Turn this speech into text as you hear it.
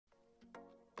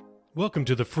Welcome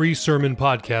to the free sermon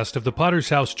podcast of the Potter's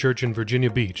House Church in Virginia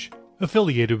Beach,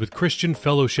 affiliated with Christian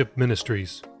Fellowship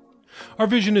Ministries. Our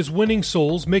vision is winning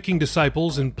souls, making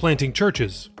disciples, and planting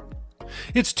churches.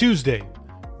 It's Tuesday,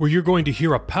 where you're going to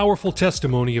hear a powerful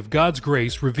testimony of God's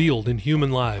grace revealed in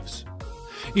human lives.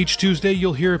 Each Tuesday,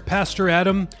 you'll hear Pastor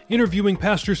Adam interviewing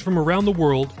pastors from around the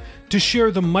world to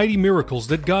share the mighty miracles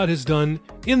that God has done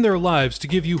in their lives to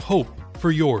give you hope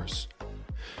for yours.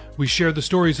 We share the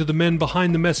stories of the men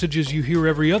behind the messages you hear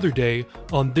every other day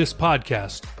on this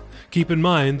podcast. Keep in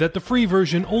mind that the free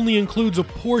version only includes a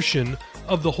portion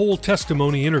of the whole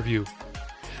testimony interview.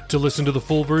 To listen to the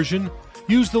full version,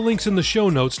 use the links in the show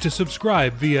notes to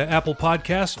subscribe via Apple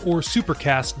Podcasts or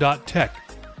supercast.tech.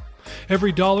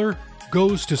 Every dollar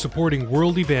goes to supporting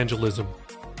world evangelism.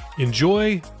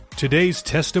 Enjoy today's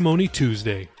Testimony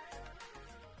Tuesday.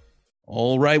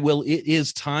 All right. Well, it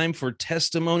is time for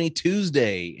Testimony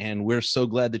Tuesday, and we're so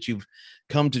glad that you've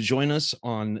come to join us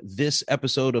on this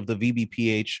episode of the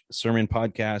VBPH Sermon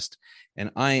Podcast. And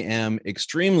I am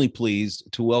extremely pleased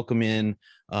to welcome in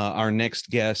our next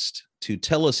guest to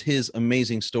tell us his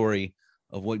amazing story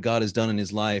of what God has done in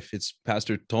his life. It's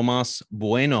Pastor Tomas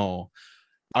Bueno.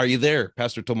 Are you there,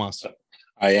 Pastor Tomas?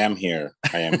 I am here.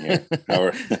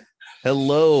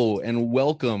 Hello and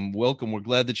welcome. We're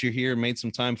glad that you're here. Made some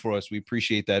time for us. We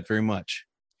appreciate that very much.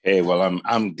 Hey, well,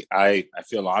 I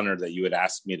feel honored that you would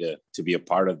ask me to be a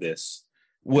part of this.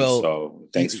 Well, and so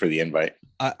thanks for the invite.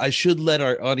 I should let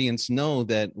our audience know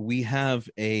that we have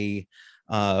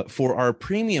for our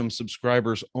premium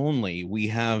subscribers only, we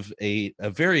have a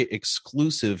very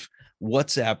exclusive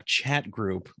WhatsApp chat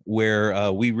group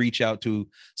where we reach out to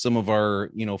some of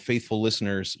our, faithful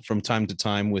listeners from time to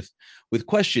time with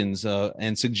questions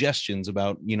and suggestions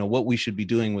about, what we should be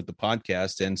doing with the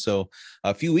podcast. And so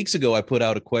a few weeks ago, I put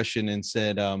out a question and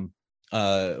said,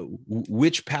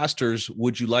 which pastors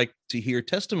would you like to hear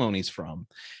testimonies from?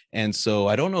 And so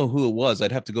I don't know who it was.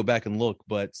 I'd have to go back and look,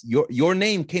 but your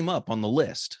name came up on the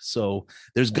list. So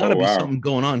there's got to be something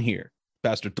going on here,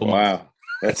 Pastor Tomas. Wow.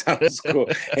 That sounds cool.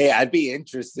 Hey, I'd be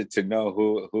interested to know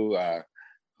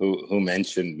who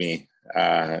mentioned me.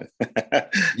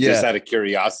 Just out of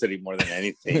curiosity more than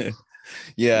anything.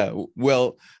 Yeah.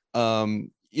 Well,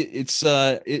 it's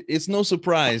no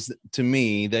surprise to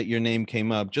me that your name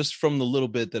came up. Just from the little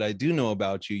bit that I do know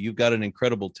about you, you've got an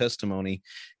incredible testimony,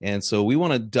 and so we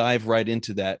want to dive right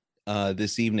into that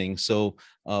this evening. So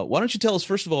why don't you tell us,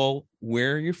 first of all,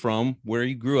 where you're from, where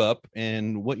you grew up,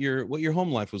 and what your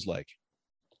home life was like?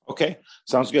 Okay,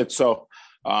 sounds good. So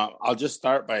I'll just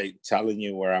start by telling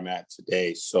you where I'm at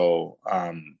today. So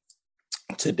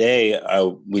today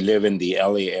we live in the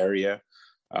LA area.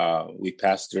 We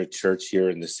pastor a church here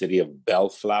in the city of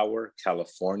Bellflower,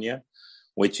 California,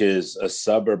 which is a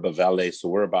suburb of LA. So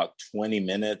we're about 20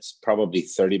 minutes, probably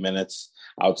 30 minutes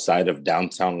outside of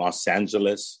downtown Los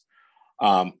Angeles.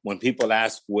 When people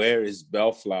ask, where is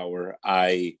Bellflower,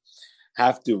 I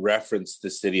have to reference the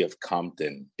city of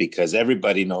Compton, because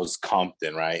everybody knows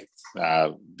Compton, right?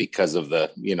 Because of the,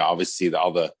 obviously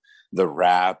all the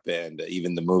rap and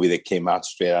even the movie that came out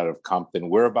straight out of Compton.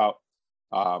 We're about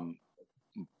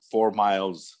 4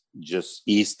 miles just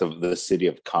east of the city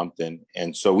of Compton.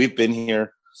 And so we've been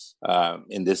here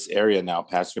in this area now,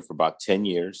 pastoring for about 10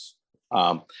 years.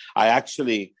 I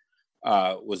actually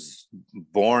was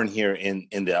born here in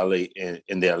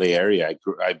the LA area.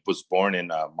 I was born in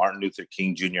Martin Luther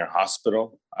King Jr.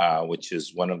 Hospital, which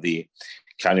is one of the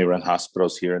county-run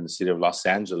hospitals here in the city of Los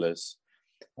Angeles.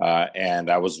 And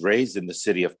I was raised in the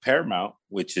city of Paramount,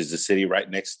 which is the city right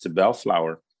next to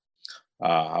Bellflower.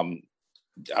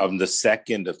 I'm the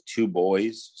second of two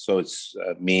boys, so it's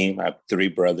me. I have three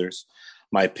brothers.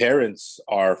 My parents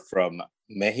are from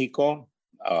Mexico,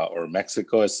 or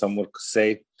Mexico, as some would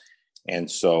say. And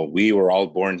so we were all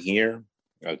born here.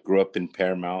 I grew up in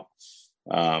Paramount.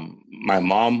 My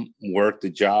mom worked a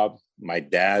job. My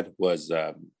dad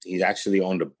he actually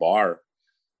owned a bar.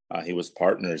 He was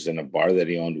partners in a bar that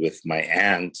he owned with my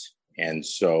aunt. And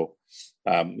so,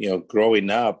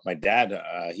 growing up, my dad,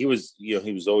 he was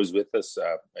always with us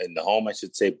in the home, I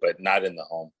should say, but not in the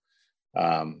home.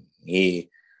 He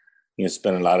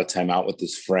spent a lot of time out with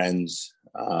his friends,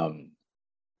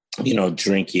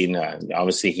 drinking.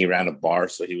 Obviously, he ran a bar,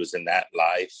 so he was in that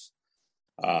life,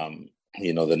 the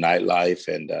nightlife,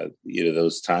 and,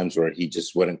 those times where he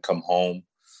just wouldn't come home.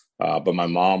 But my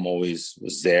mom always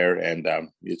was there, and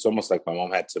it's almost like my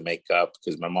mom had to make up,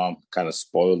 because my mom kind of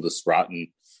spoiled us rotten.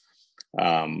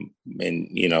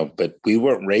 But we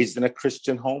weren't raised in a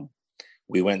Christian home.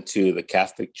 We went to the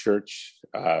Catholic Church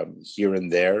here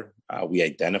and there. We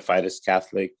identified as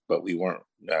Catholic, but we weren't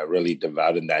really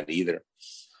devout in that either.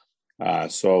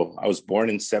 So I was born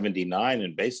in '79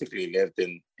 and basically lived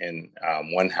in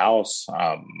one house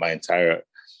my entire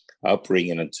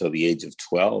upbringing until the age of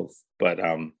 12. But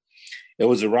it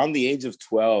was around the age of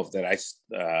 12 that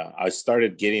I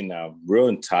started getting real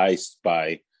enticed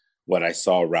by what I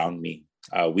saw around me.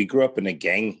 We grew up in a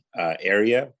gang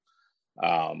area.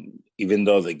 Even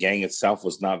though the gang itself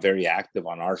was not very active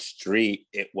on our street,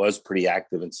 it was pretty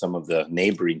active in some of the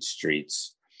neighboring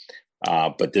streets.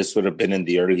 But this would have been in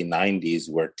the early 90s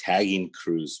where tagging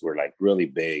crews were like really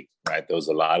big, right? There was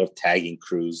a lot of tagging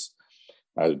crews,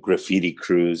 graffiti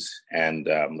crews, and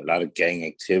a lot of gang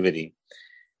activity.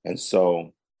 And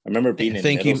so I remember being in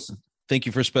Thank you. Thank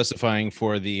you for specifying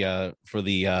for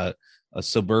the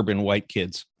suburban white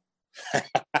kids.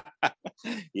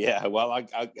 Yeah, well,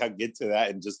 I'll get to that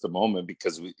in just a moment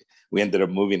because we ended up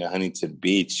moving to Huntington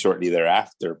Beach shortly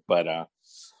thereafter. But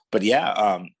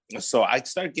yeah, so I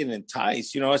started getting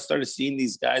enticed. I started seeing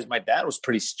these guys. My dad was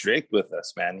pretty strict with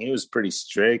us, man. He was pretty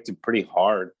strict and pretty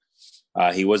hard.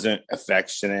 He wasn't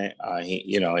affectionate. My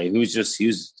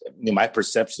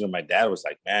perception of my dad was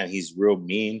like, man, he's real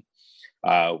mean.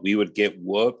 We would get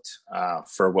whooped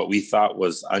for what we thought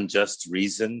was unjust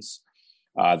reasons.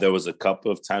 There was a couple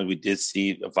of times we did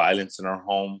see violence in our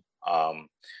home,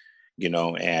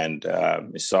 and I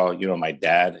saw, my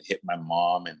dad hit my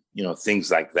mom and, things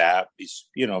like that,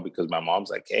 because my mom's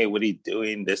like, hey, what are you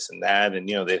doing? This and that. And,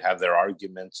 they'd have their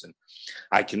arguments. And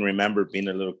I can remember being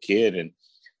a little kid and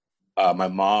my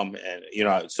mom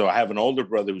and, so I have an older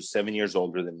brother who's 7 years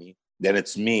older than me. Then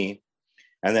it's me.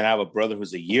 And then I have a brother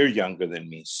who's a year younger than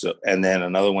me. So, and then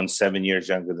another one 7 years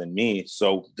younger than me.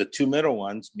 So the two middle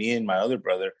ones, me and my other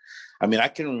brother, I mean, I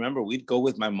can remember we'd go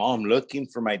with my mom looking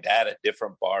for my dad at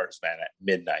different bars, man, at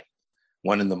midnight,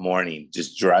 1 a.m,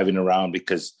 just driving around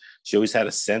because she always had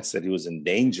a sense that he was in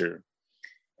danger.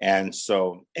 And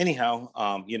so anyhow,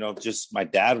 just my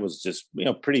dad was just,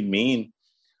 pretty mean.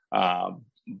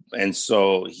 And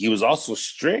so he was also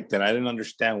strict, and I didn't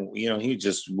understand, he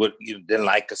just didn't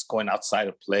like us going outside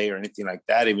to play or anything like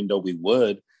that, even though we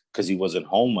would, because he wasn't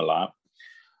home a lot.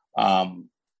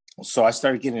 So I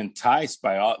started getting enticed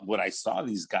by what I saw.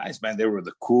 These guys, man, they were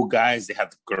the cool guys. They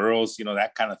had the girls,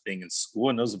 that kind of thing in school.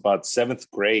 And it was about 7th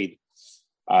grade.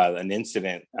 An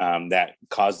incident that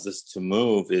caused us to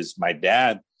move is my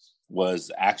dad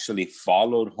was actually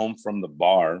followed home from the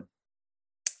bar.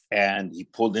 And he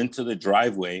pulled into the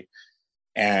driveway,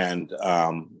 and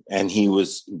he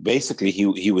was basically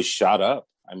he was shot up.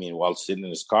 I mean, while sitting in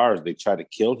his car, they tried to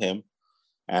kill him,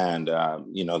 and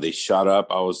they shot up.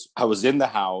 I was in the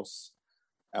house.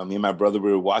 Me and my brother,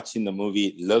 we were watching the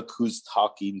movie Look Who's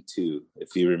Talking To.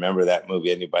 If you remember that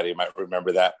movie, anybody might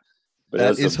remember that. But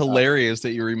that is hilarious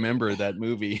that you remember that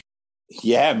movie.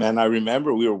 Yeah, man, I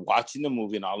remember we were watching the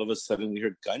movie, and all of a sudden we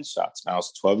heard gunshots. And I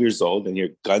was 12 years old, and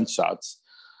hear gunshots.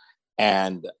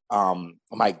 And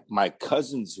my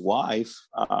cousin's wife,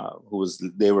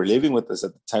 they were living with us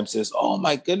at the time, says, "Oh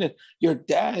my goodness, your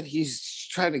dad, he's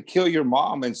trying to kill your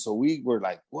mom." And so we were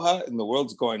like, "What in the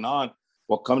world's going on?"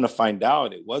 Well, come to find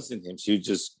out, it wasn't him. She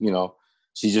just,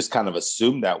 she just kind of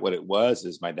assumed that what it was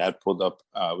is my dad pulled up.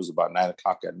 It was about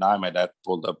 9:00 at night. My dad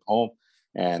pulled up home,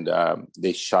 and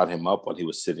they shot him up while he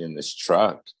was sitting in this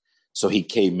truck. So he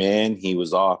came in. He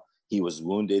was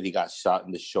wounded. He got shot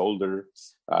in the shoulder.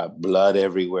 Blood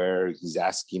everywhere. He's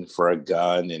asking for a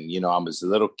gun. And, I'm as a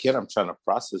little kid, I'm trying to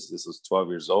process this. I was 12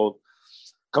 years old.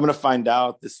 Coming to find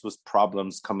out, this was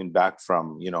problems coming back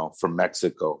from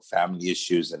Mexico, family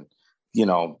issues, and,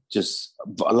 just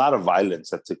a lot of violence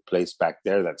that took place back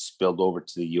there that spilled over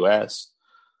to the U.S.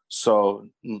 So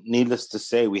needless to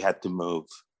say, we had to move.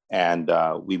 And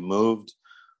we moved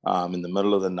in the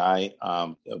middle of the night.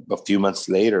 A few months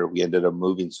later, we ended up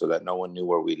moving so that no one knew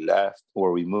where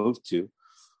we moved to.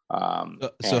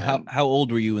 So how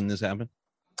old were you when this happened?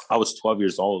 I was 12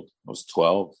 years old. I was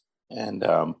 12. And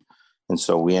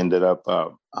so we ended up,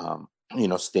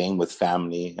 staying with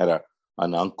family. Had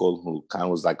an uncle who kind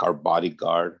of was like our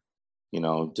bodyguard,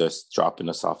 just dropping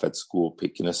us off at school,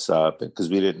 picking us up. Because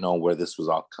we didn't know where this was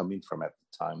all coming from at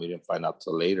the time. We didn't find out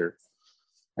till later.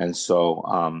 And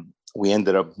so we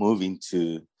ended up moving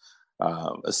to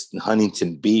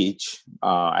Huntington Beach.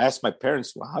 I asked my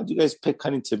parents, well, how did you guys pick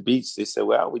Huntington Beach? They said,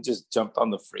 well, we just jumped on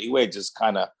the freeway, just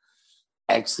kind of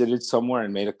exited somewhere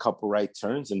and made a couple right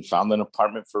turns and found an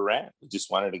apartment for rent. We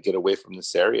just wanted to get away from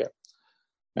this area.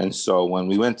 And so when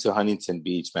we went to Huntington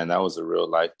Beach, man, that was a real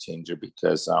life changer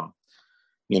because,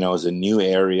 it was a new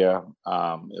area.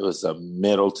 It was a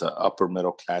middle to upper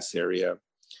middle class area.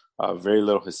 Very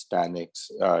little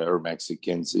Hispanics or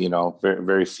Mexicans, very,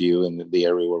 very few in the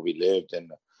area where we lived.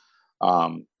 And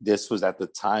this was at the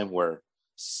time where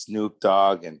Snoop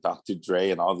Dogg and Dr.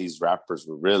 Dre and all these rappers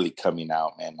were really coming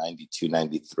out, man. 92,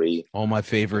 93. All my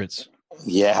favorites.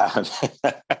 Yeah.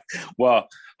 Well,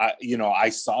 I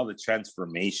saw the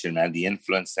transformation, man, the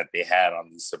influence that they had on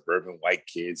these suburban white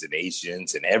kids and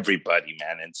Asians and everybody,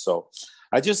 man. And so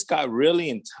I just got really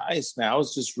enticed, man. I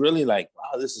was just really like,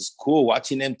 wow, this is cool.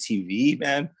 Watching MTV,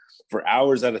 man, for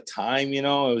hours at a time, it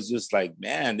was just like,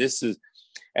 man, this is,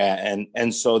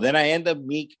 and so then I ended up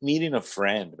meeting a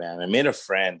friend, man. I met a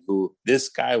friend who, this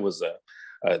guy was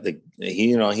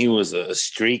he was a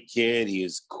street kid. He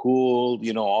was cool,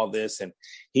 all this, and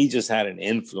he just had an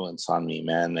influence on me,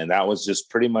 man. And that was just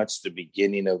pretty much the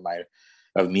beginning of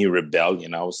me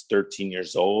rebellion. I was 13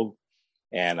 years old,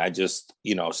 and I just,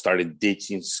 started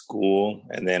ditching school.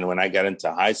 And then when I got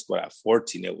into high school at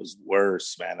 14, it was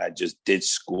worse, man. I just ditched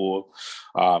school,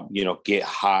 get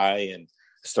high, and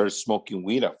started smoking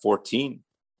weed at 14.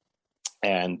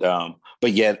 And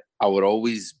but yet I would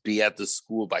always be at the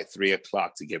school by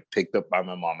 3:00 to get picked up by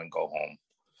my mom and go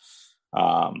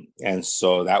home. And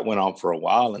so that went on for a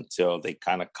while until they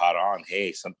kind of caught on.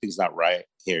 Hey, something's not right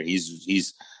here.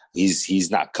 He's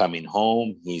not coming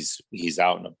home. He's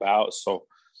out and about. So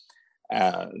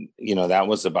that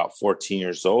was about 14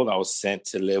 years old. I was sent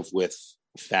to live with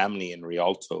family in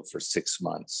Rialto for 6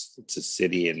 months. It's a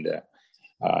city in the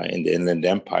Inland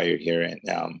Empire here.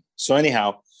 And so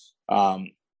anyhow,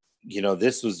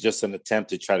 this was just an attempt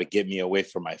to try to get me away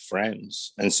from my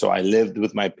friends. And so I lived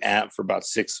with my aunt for about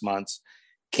 6 months,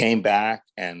 came back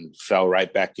and fell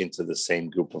right back into the same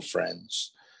group of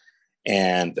friends.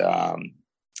 And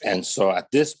so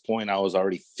at this point, I was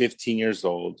already 15 years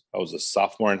old. I was a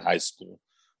sophomore in high school,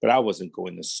 but I wasn't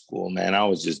going to school, man. I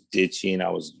was just ditching. I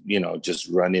was, just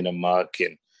running amok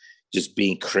and just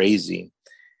being crazy.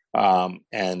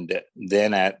 And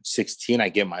then at 16, I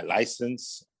get my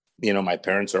license. My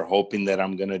parents are hoping that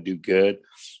I'm going to do good,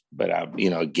 but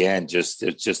again,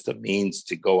 it's just a means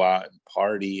to go out and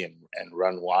party and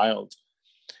run wild.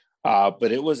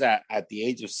 But it was at the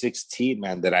age of 16,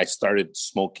 man, that I started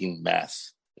smoking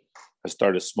meth. I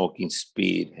started smoking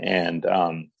speed, and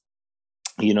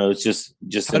it's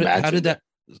just imagine. How did that?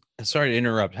 Sorry to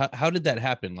interrupt. How did that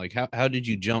happen? Like, how did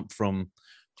you jump from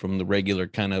the regular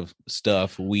kind of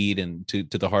stuff, weed, and to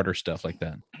the harder stuff like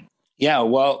that? Yeah,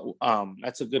 well,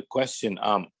 that's a good question.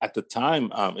 At the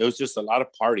time, it was just a lot of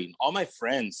partying. All my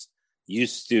friends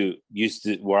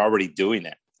were already doing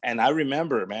it. And I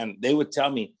remember, man, they would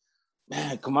tell me,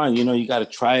 man, come on, you got to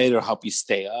try it or help you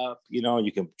stay up.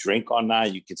 You can drink all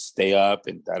night, you can stay up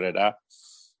and da-da-da.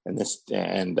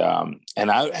 And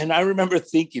I remember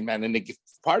thinking, man, and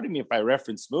pardon me if I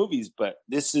reference movies, but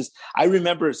I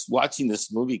remember watching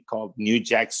this movie called New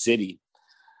Jack City.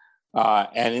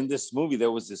 And in this movie,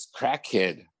 there was this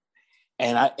crackhead,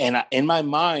 and in my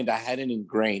mind, I had it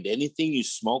ingrained: anything you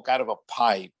smoke out of a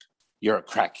pipe, you're a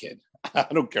crackhead. I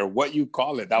don't care what you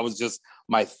call it. That was just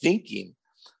my thinking.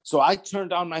 So I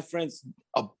turned on my friends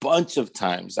a bunch of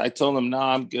times. I told them, no,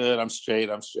 I'm good. I'm straight.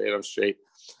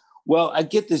 Well, I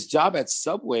get this job at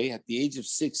Subway at the age of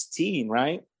 16,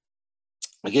 right?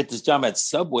 I get this job at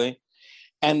Subway.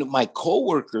 And my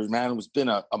coworker, man, was been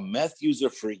a meth user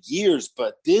for years,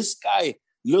 but this guy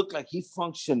looked like he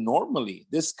functioned normally.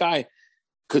 This guy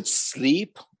could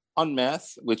sleep on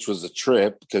meth, which was a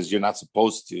trip because you're not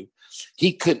supposed to.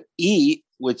 He could eat,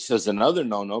 which is another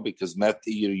no-no because meth,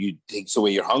 you takes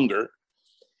away your hunger.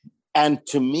 And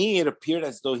to me, it appeared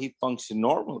as though he functioned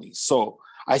normally. So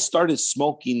I started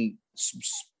smoking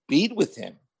speed with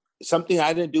him, something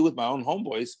I didn't do with my own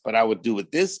homeboys, but I would do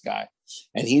with this guy.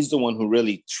 And he's the one who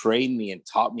really trained me and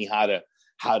taught me how to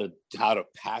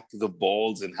pack the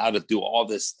bowls and how to do all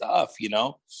this stuff,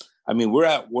 I mean, we're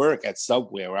at work at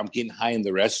Subway where I'm getting high in the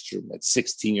restroom at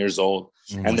 16 years old.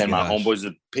 And then my homeboys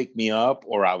would pick me up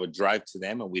or I would drive to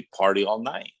them and we'd party all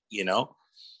night,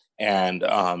 And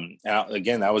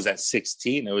again, that was at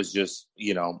 16. It was just,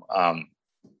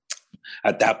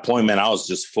 at that point, man, I was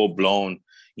just full blown,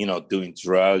 doing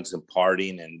drugs and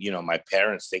partying. And, my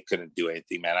parents, they couldn't do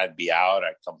anything, man. I'd be out,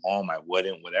 I'd come home, I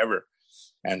wouldn't, whatever.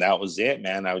 And that was it,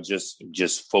 man. I was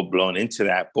just full blown into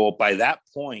that. But by that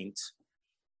point,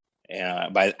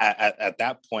 at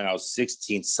that point, I was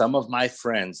 16. Some of my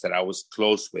friends that I was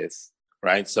close with,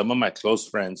 right? Some of my close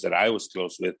friends that I was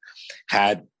close with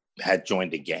had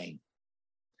joined a gang.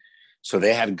 So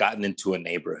they had gotten into a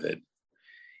neighborhood.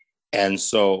 And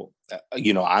so,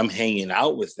 I'm hanging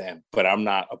out with them, but I'm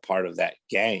not a part of that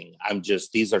gang.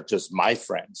 These are just my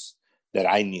friends that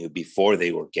I knew before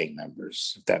they were gang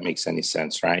members, if that makes any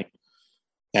sense, right?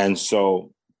 And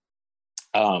so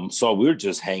we were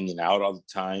just hanging out all the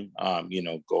time,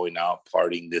 going out,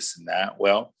 partying, this and that.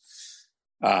 Well,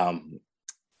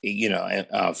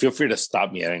 and feel free to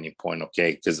stop me at any point,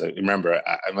 okay? Because remember,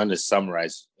 I'm going to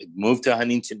summarize. Moved to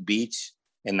Huntington Beach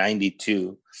in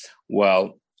 92.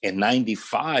 Well, in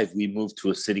 95, we moved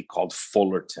to a city called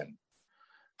Fullerton.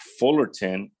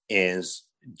 Fullerton is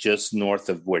just north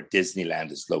of where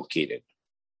Disneyland is located.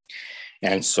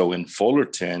 And so in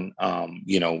Fullerton,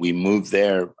 we moved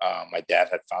there. My dad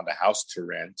had found a house to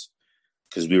rent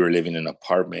because we were living in an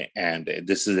apartment, and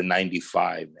this is in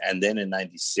 95. And then in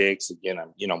 96, again,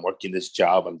 I'm working this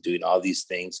job. I'm doing all these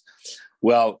things.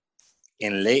 Well,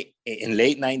 in late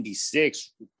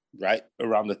 96, right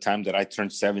around the time that I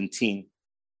turned 17,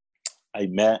 I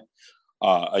met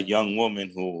a young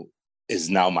woman who is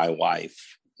now my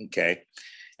wife. Okay.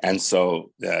 And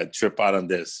so the trip out on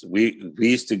this, we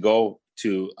used to go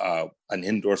to an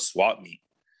indoor swap meet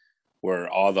where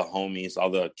all the homies, all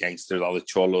the gangsters, all the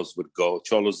cholos would go.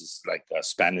 Cholos is like a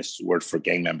Spanish word for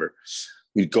gang member.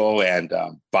 We'd go and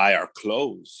buy our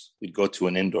clothes. We'd go to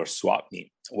an indoor swap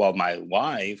meet. Well, my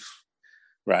wife,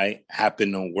 right,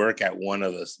 happened to work at one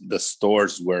of the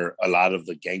stores where a lot of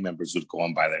the gang members would go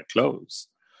and buy their clothes.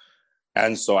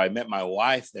 And so I met my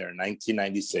wife there in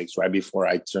 1996, right before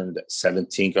I turned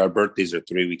 17. Our birthdays are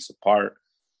 3 weeks apart.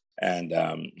 And,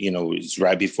 it was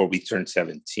right before we turned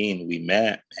 17, we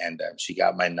met, and she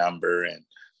got my number and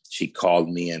she called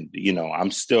me. And,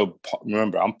 I'm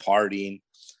partying.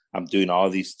 I'm doing all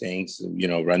these things,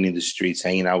 running the streets,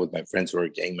 hanging out with my friends who are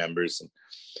gang members.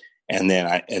 And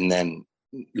then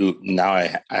now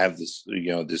I have this,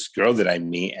 this girl that I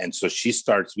meet. And so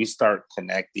we start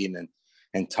connecting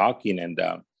and talking. And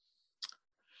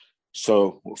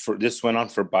so this went on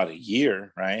for about a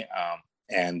year, right?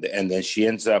 And then she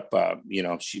ends up,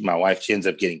 my wife, she ends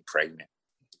up getting pregnant.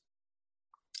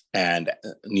 And,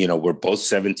 we're both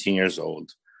 17 years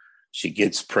old. She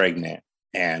gets pregnant.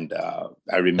 And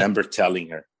I remember telling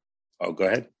her, oh, go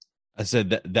ahead. I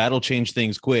said that'll change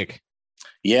things quick.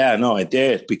 Yeah, no, it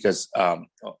did. Because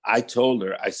I told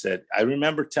her, I said, I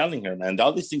remember telling her, man,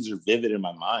 all these things are vivid in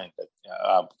my mind.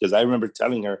 Because I remember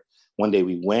telling her one day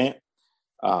we went,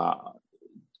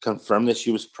 confirmed that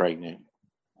she was pregnant.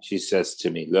 She says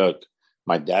to me, look,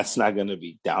 my dad's not going to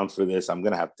be down for this. I'm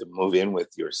going to have to move in with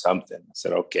you or something. I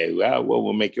said, okay, well,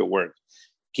 we'll make it work.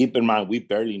 Keep in mind, we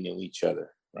barely knew each other,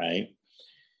 right?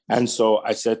 And so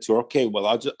I said to her, okay, well,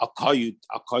 I'll call you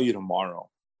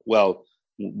tomorrow. Well,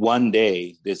 one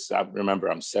day, I remember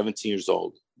I'm 17 years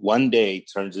old. One day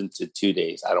turns into 2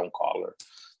 days. I don't call her.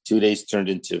 2 days turned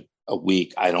into a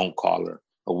week. I don't call her.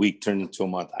 A week turned into a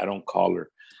month. I don't call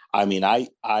her. I mean, I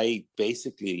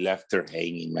basically left her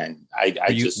hanging, man.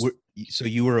 So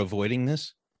you were avoiding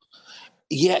this?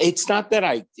 Yeah, it's not that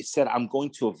I said I'm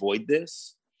going to avoid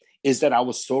this. Is that I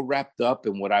was so wrapped up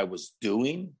in what I was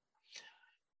doing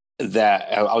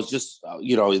that I was just,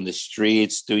 in the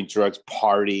streets, doing drugs,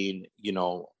 partying,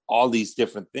 all these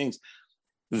different things,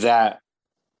 that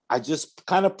I just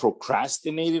kind of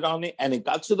procrastinated on it. And it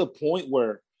got to the point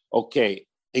where,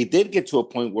 it did get to a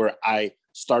point where I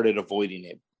started avoiding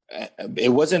it.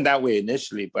 It wasn't that way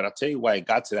initially, but I'll tell you why it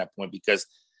got to that point. Because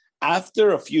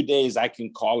after a few days, I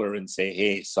can call her and say,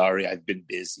 hey, sorry, I've been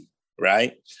busy,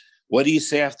 right? What do you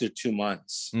say after 2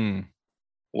 months?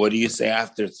 What do you say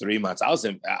after 3 months?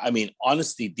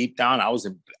 Honestly, deep down, I was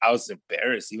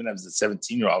embarrassed. Even as a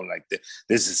 17-year-old, like,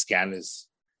 this is scandalous.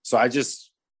 So I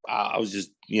was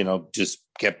just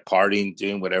kept partying,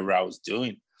 doing whatever I was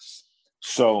doing.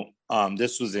 So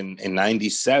this was in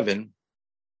 97.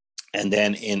 And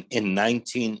then in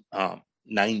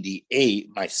 1998,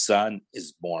 my son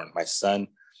is born. My son,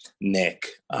 Nick,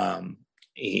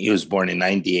 he was born in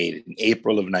 98, in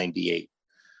April of 98.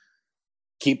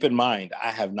 Keep in mind,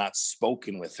 I have not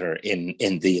spoken with her in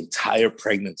the entire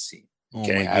pregnancy.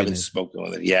 Okay, I haven't spoken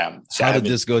with her. Yeah. How did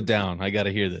this go down? I got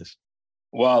to hear this.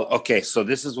 Well, okay, so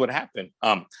this is what happened.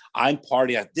 I'm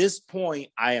partying. At this point,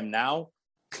 I am now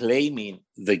claiming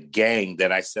the gang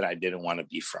that I said I didn't want to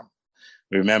be from.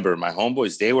 Remember, my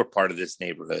homeboys, they were part of this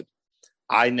neighborhood.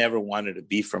 I never wanted to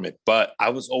be from it, but I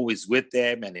was always with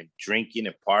them and drinking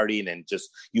and partying, and just,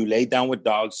 you lay down with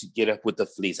dogs, you get up with the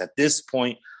fleas. At this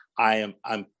point, I'm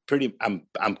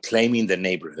claiming the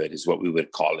neighborhood is what we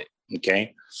would call it.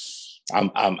 Okay.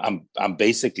 I'm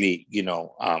basically,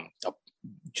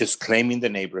 just claiming the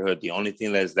neighborhood. The only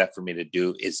thing that is left for me to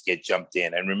do is get jumped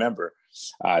in. And remember,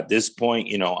 at this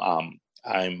point,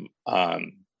 I'm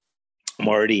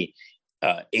already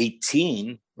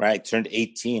 18, right? Turned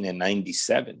 18 in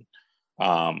 97.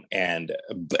 And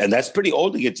that's pretty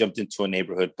old to get jumped into a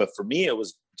neighborhood. But for me, it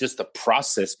was just a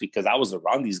process because I was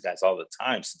around these guys all the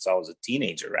time since I was a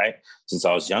teenager, right? Since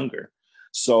I was younger.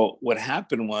 So what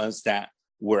happened was that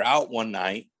we're out one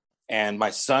night And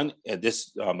my son,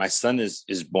 my son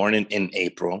is born in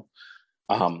April.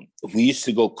 We used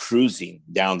to go cruising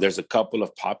down. There's a couple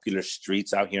of popular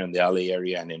streets out here in the LA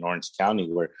area and in Orange County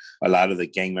where a lot of the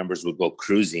gang members would go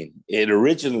cruising. It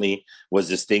originally was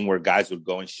this thing where guys would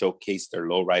go and showcase their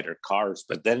lowrider cars,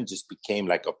 but then it just became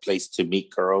like a place to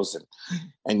meet girls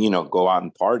and go out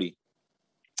and party.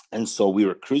 And so we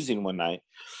were cruising one night,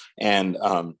 and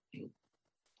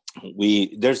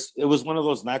it was one of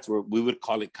those nights where we would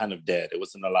call it kind of dead. It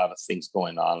wasn't a lot of things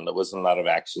going on. There wasn't a lot of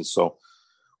action. So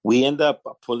we end up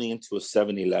pulling into a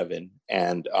 7-Eleven,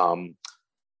 and one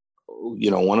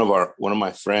of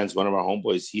my friends, one of our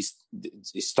homeboys, he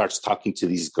starts talking to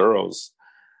these girls,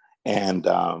 and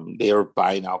they were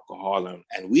buying alcohol, and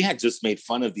we had just made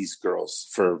fun of these girls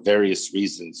for various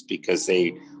reasons because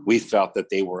we felt that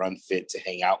they were unfit to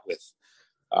hang out with,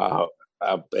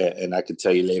 and I can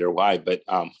tell you later why, but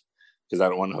because I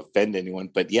don't want to offend anyone.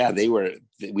 But yeah,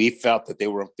 we felt that they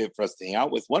were unfit for us to hang out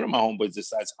with. One of my homeboys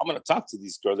decides, I'm going to talk to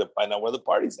these girls and find out where the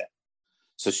party's at.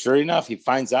 So sure enough, he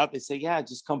finds out. They say, yeah,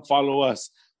 just come follow us.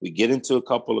 We get into a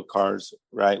couple of cars,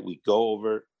 right? We go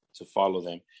over to follow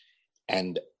them,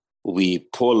 and we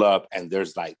pull up, and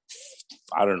there's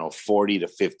 40 to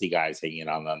 50 guys hanging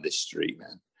out on this street,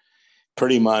 man.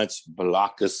 Pretty much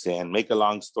block us in. Make a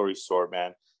long story short,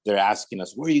 man, they're asking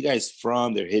us, where are you guys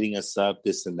from? They're hitting us up,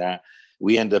 this and that.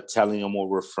 We end up telling them where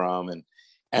we're from.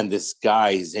 And this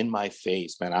guy is in my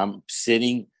face, man. I'm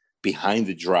sitting behind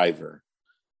the driver.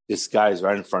 This guy is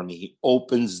right in front of me. He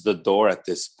opens the door at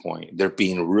this point. They're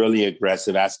being really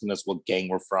aggressive, asking us what gang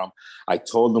we're from. I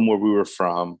told them where we were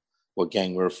from, what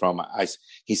gang we were from.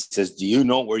 He says, do you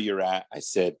know where you're at? I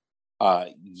said,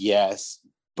 yes,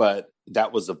 but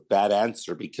that was a bad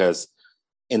answer because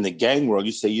in the gang world,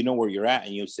 you say, you know where you're at,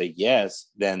 and you say yes,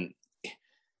 then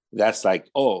that's like,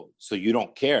 oh, so you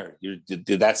don't care.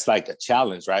 That's like a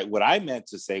challenge, right? What I meant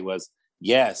to say was,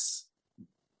 yes,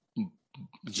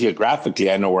 geographically,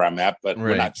 I know where I'm at, but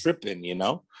we're not tripping,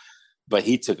 But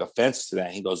he took offense to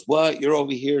that. He goes, what? You're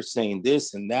over here saying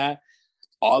this and that.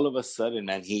 All of a sudden,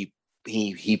 and he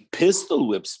pistol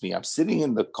whips me. I'm sitting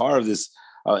in the car of this,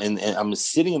 and I'm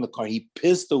sitting in the car. He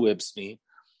pistol whips me.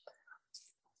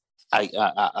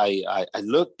 I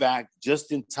look back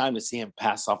just in time to see him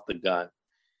pass off the gun.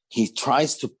 He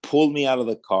tries to pull me out of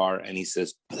the car, and he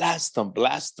says, blast them.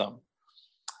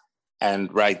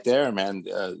 And right there, man,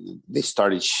 they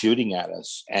started shooting at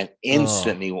us. And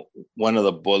instantly, one of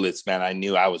the bullets, man, I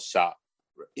knew I was shot.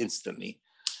 Instantly,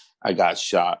 I got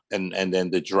shot. And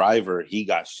then the driver, he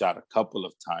got shot a couple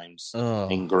of times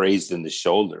and grazed in the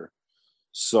shoulder.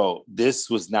 So this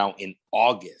was now in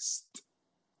August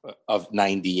of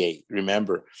 98,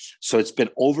 remember? So it's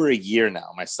been over a year now.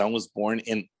 My son was born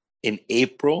in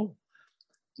April.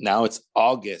 Now it's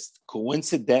August.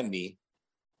 Coincidentally,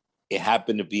 it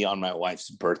happened to be on my wife's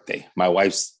birthday. My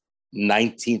wife's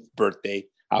 19th birthday.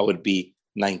 I would be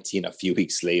 19 a few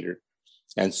weeks later.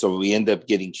 And so we end up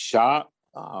getting shot.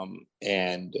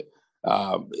 It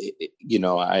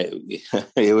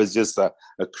was just a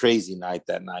crazy night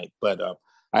that night. But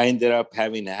I ended up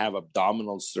having to have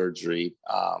abdominal surgery.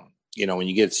 When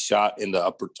you get shot in the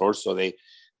upper torso, they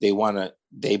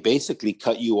basically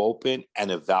cut you open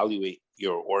and evaluate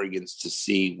your organs to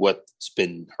see what's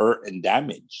been hurt and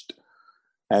damaged.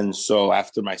 And so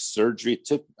after my surgery,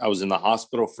 I was in the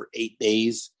hospital for 8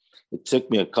 days. It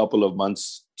took me a couple of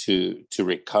months to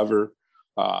recover.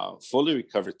 Fully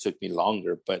recover took me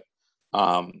longer. But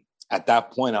at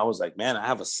that point, I was like, man, I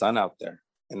have a son out there,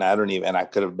 and I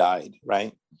could have died.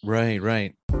 Right.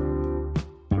 Right.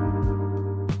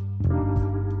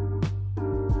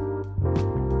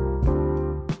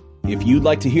 If you'd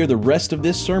like to hear the rest of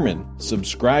this sermon,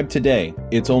 subscribe today.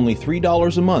 It's only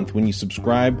 $3 a month when you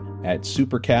subscribe at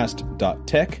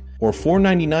supercast.tech or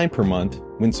 $4.99 per month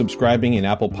when subscribing in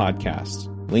Apple Podcasts.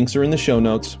 Links are in the show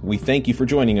notes. We thank you for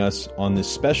joining us on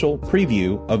this special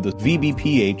preview of the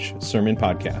VBPH Sermon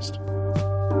Podcast.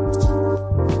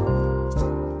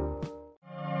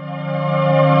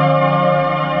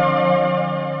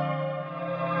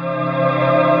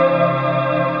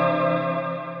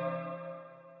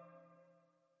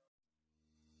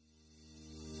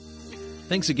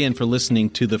 Thanks again for listening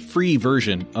to the free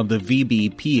version of the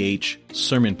VBPH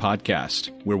Sermon Podcast,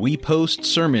 where we post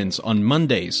sermons on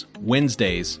Mondays,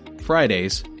 Wednesdays,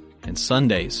 Fridays, and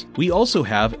Sundays. We also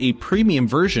have a premium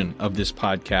version of this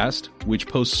podcast, which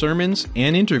posts sermons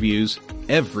and interviews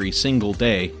every single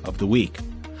day of the week.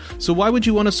 So why would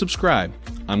you want to subscribe?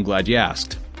 I'm glad you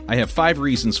asked. I have 5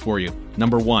 reasons for you.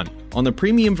 Number 1, On the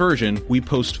premium version, we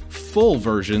post full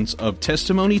versions of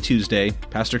Testimony Tuesday,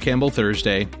 Pastor Campbell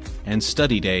Thursday, and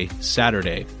Study Day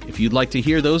Saturday. If you'd like to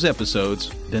hear those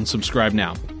episodes, then subscribe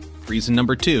now. Reason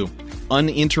number 2,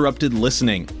 uninterrupted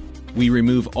listening. We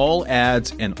remove all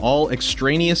ads and all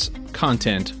extraneous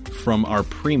content from our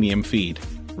premium feed.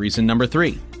 Reason number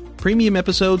 3, premium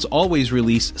episodes always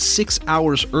release 6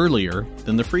 hours earlier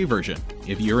than the free version.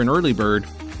 If you're an early bird,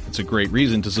 it's a great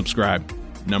reason to subscribe.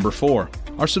 Number 4,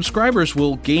 our subscribers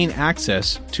will gain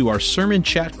access to our sermon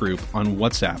chat group on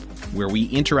WhatsApp, where we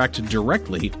interact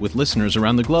directly with listeners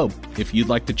around the globe. If you'd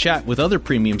like to chat with other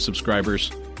premium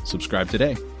subscribers, subscribe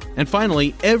today. And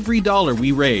finally, every dollar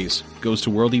we raise goes to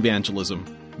world evangelism.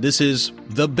 This is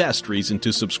the best reason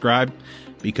to subscribe,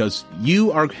 because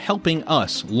you are helping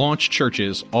us launch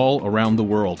churches all around the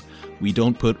world. We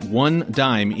don't put one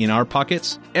dime in our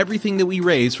pockets. Everything that we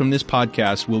raise from this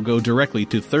podcast will go directly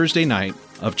to Thursday night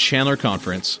of Chandler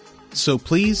Conference. So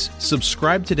please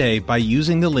subscribe today by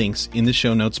using the links in the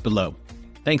show notes below.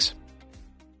 Thanks.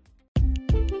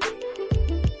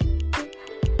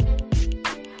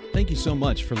 Thank you so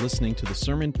much for listening to the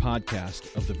sermon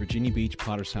podcast of the Virginia Beach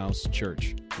Potter's House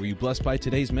Church. Were you blessed by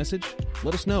today's message?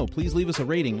 Let us know. Please leave us a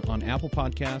rating on Apple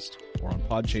Podcast or on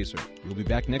Podchaser. We'll be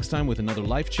back next time with another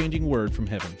life-changing word from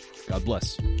heaven. God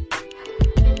bless.